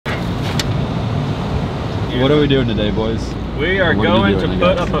What are we doing today, boys? We are going to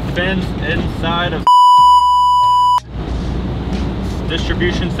put up a fence inside of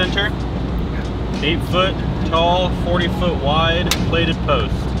distribution center. 8 foot tall, 40 foot wide, plated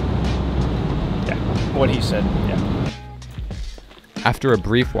post. Yeah, what he said, yeah. After a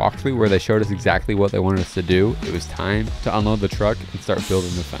brief walkthrough where they showed us exactly what they wanted us to do, it was time to unload the truck and start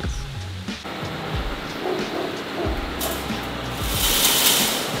building the fence.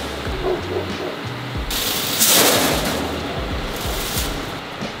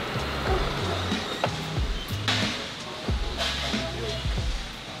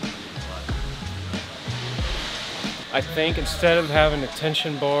 I think instead of having a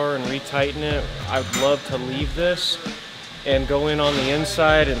tension bar and retighten it, I'd love to leave this and go in on the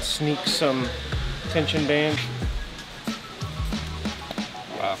inside and sneak some tension band.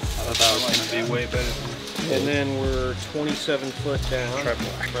 Wow, I thought that was going to be way better. And then we're 27 foot down. Try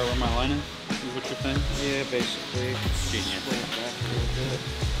where my line is what you're saying? Yeah, basically. Genius.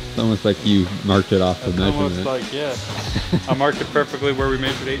 It's almost like you marked it off the measurement. Almost like, yeah. I marked it perfectly where we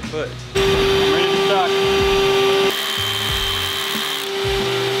measured 8 foot. I'm ready to start.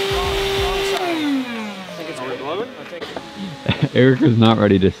 Eric was not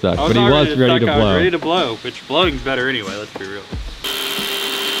ready to suck, but he was ready to blow. I was ready to blow, which blowing's better anyway, let's be real.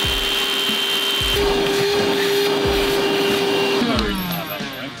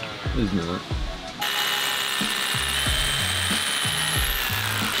 There's not.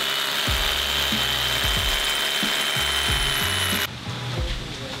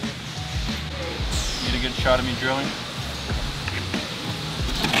 Get a good shot of me drilling.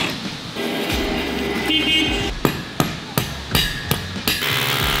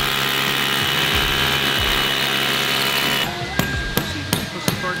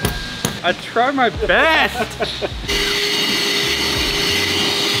 I try my best.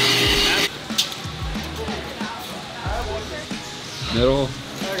 Middle.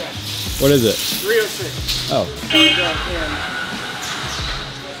 What is it? 306. Oh.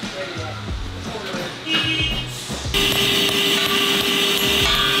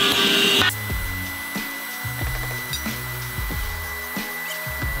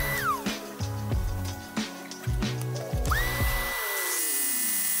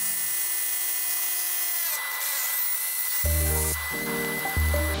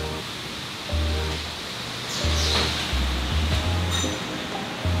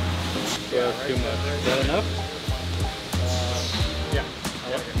 Yeah, too much. Is that enough? Yeah,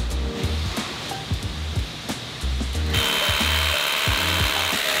 I like it.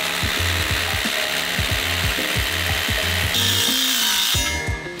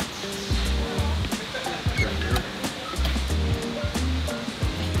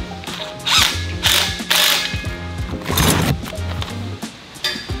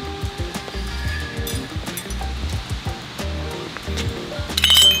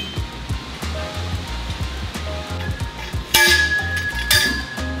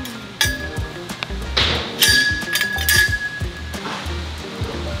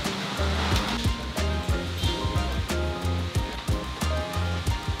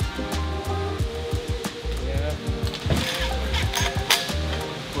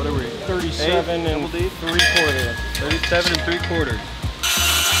 What are we? 37 and 3/4. 37 and 3/4.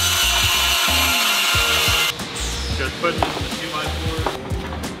 Just putting this in the 2x4.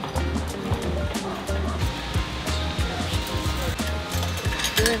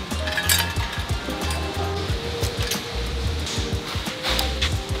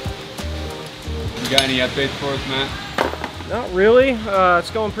 You got any updates for us, Matt? Not really.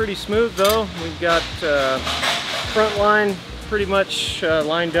 It's going pretty smooth though. We've got front line pretty much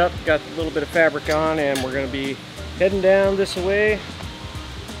lined up, got a little bit of fabric on, and we're going to be heading down this way.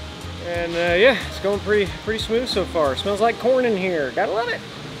 And yeah, it's going pretty smooth so far. It smells like corn in here. Gotta love it.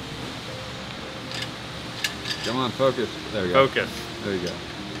 Come on, focus. There we go. Focus. There you go.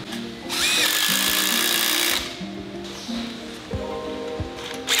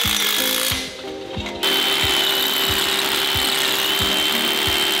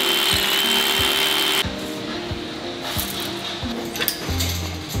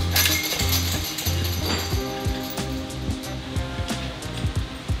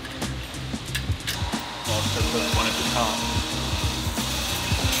 One at the top.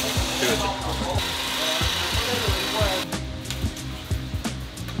 Two at the top.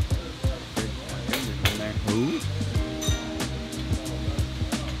 Ooh.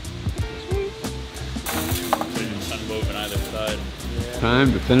 Unwoven either side.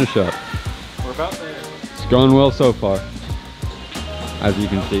 Time to finish up. We're about there. It's going well so far. As you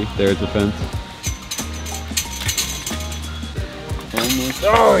can see, there's the fence.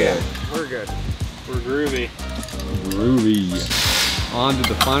 Oh yeah, we're good. We're groovy. Groovy. On to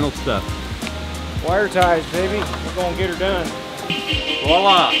the final step. Wire ties, baby. We're gonna get her done.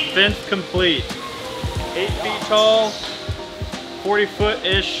 Voila, fence complete. 8 feet tall, 40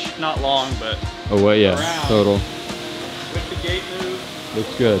 foot-ish, not long, but Oh, wait, yeah, around. total. With the gate move.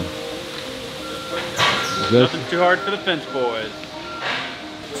 Looks good. Nothing too hard for the fence boys.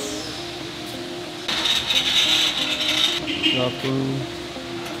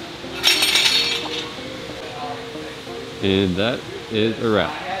 And that is a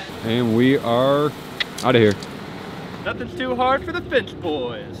wrap. And we are out of here. Nothing's too hard for the fence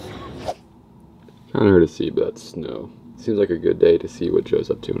boys. Kind of hard to see, but that's snow. Seems like a good day to see what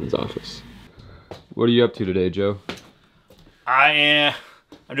Joe's up to in his office. What are you up to today, Joe? I'm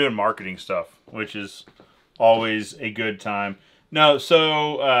doing marketing stuff, which is always a good time. No,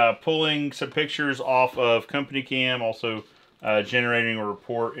 so pulling some pictures off of CompanyCam, also generating a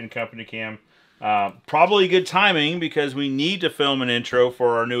report in CompanyCam. Probably good timing because we need to film an intro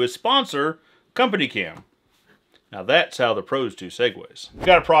for our newest sponsor, CompanyCam. Now that's how the pros do segues. We've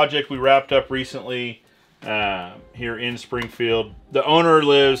got a project we wrapped up recently here in Springfield. The owner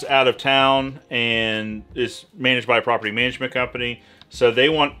lives out of town and is managed by a property management company. So they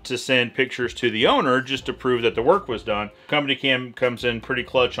want to send pictures to the owner just to prove that the work was done. CompanyCam comes in pretty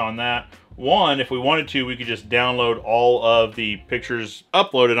clutch on that. One, if we wanted to, we could just download all of the pictures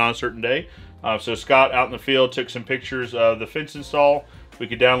uploaded on a certain day. So Scott out in the field took some pictures of the fence install. We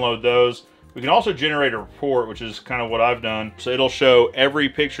could download those. We can also generate a report, which is kind of what I've done. So it'll show every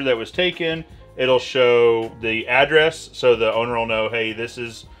picture that was taken. It'll show the address, so the owner will know, hey, this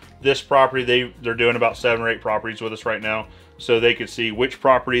is this property. They're doing about 7 or 8 properties with us right now. So they can see which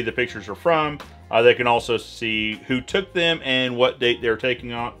property the pictures are from. They can also see who took them and what date they're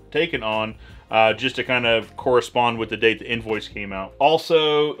taken on, just to kind of correspond with the date the invoice came out.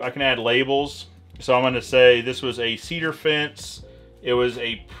 Also, I can add labels. So I'm going to say this was a cedar fence. It was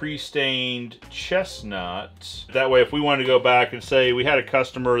a pre-stained chestnut. That way, if we wanted to go back and say we had a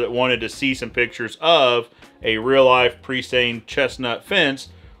customer that wanted to see some pictures of a real-life pre-stained chestnut fence,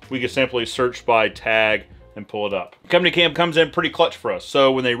 we could simply search by tag and pull it up. CompanyCam comes in pretty clutch for us.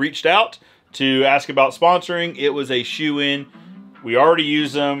 So when they reached out to ask about sponsoring, it was a shoe-in. We already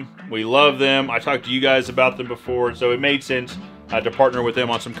use them. We love them. I talked to you guys about them before, so it made sense to partner with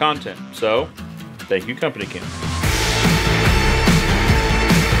them on some content. So thank you, CompanyCam.